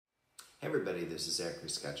Hey everybody, this is Zachary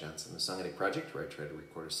Scot the Song a Day Project, where I try to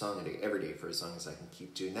record a song a day every day for as long as I can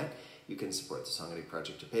keep doing that. You can support the Song a Day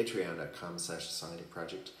Project at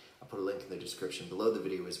patreon.com/thesongadayproject. I'll put a link in the description below the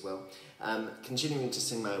video as well. Continuing to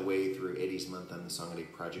sing my way through 80s month on the Song a Day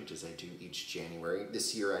Project as I do each January.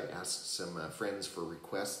 This year I asked some friends for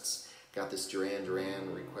requests. Got this Duran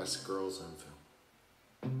Duran request, Girls on Film.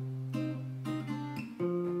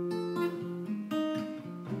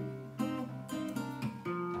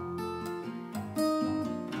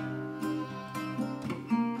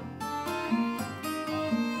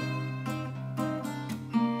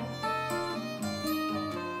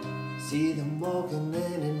 See them walking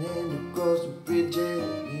hand in hand across the bridge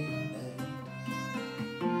at midnight.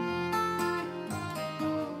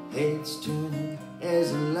 Heads turning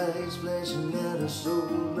as the lights flashing out are so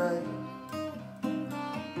bright.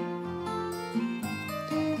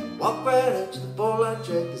 Walk right up to the four-line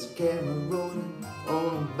track, there's a camera rolling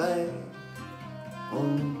on the back,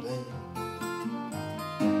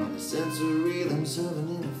 the sense of rhythm serving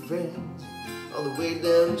in her friends all the way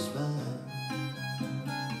down her spine.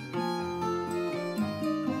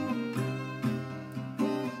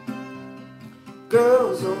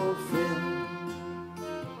 Girls on film,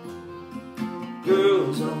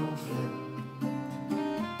 girls on film,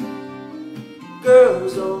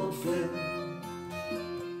 girls on film,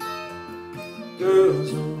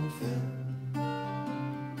 girls on film.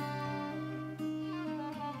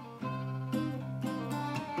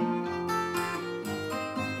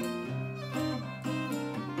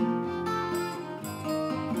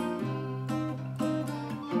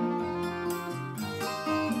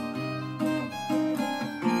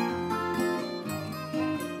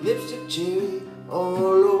 Lipstick cherry all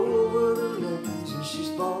over the lens and she's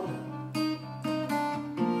falling.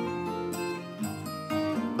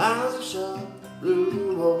 Miles of sharp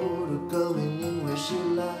blue water coming in where she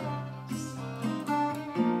lies.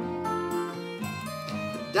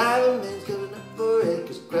 The diamond man's coming up for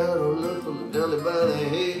acres, crowd all up full of dolly by the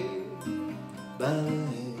head, by the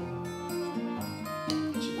head.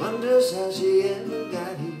 She wonders how she ever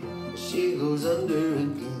got here, but she goes under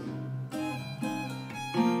again.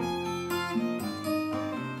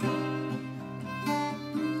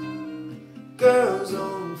 Girls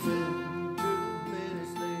on film, 2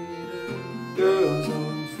 minutes later. Girls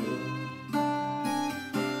on film,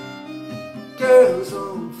 girls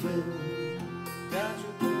on film,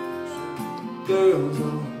 girls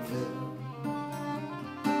on film.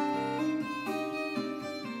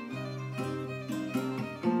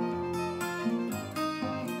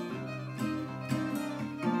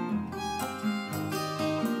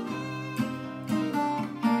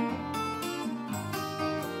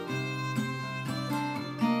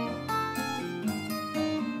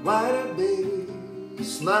 White-eyed baby, you're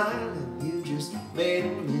smiling, you just made a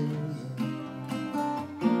million.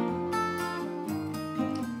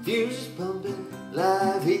 Fuses pumping,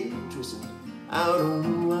 live heat twisting out on the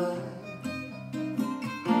wire.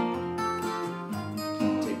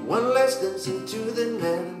 Take one last glimpse into the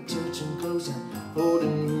night and touching close and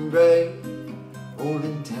holding bright,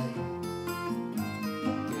 holding tight.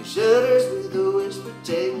 Your shutters with a whisper,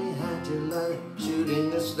 take me high till I'm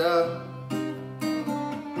shooting a star.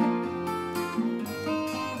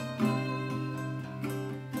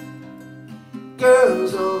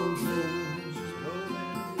 Girls on film,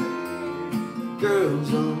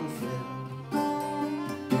 girls on film,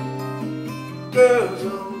 girls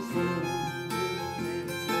on film,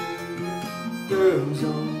 girls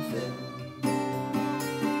on film,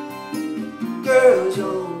 girls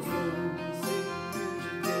on film,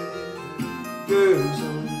 girls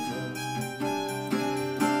on film,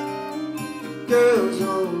 girls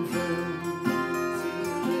on film,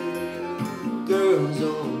 girls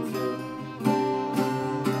on film.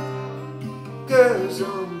 Girls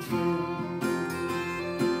on film,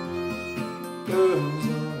 girls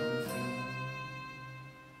on film.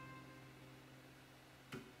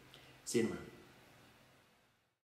 See you tomorrow.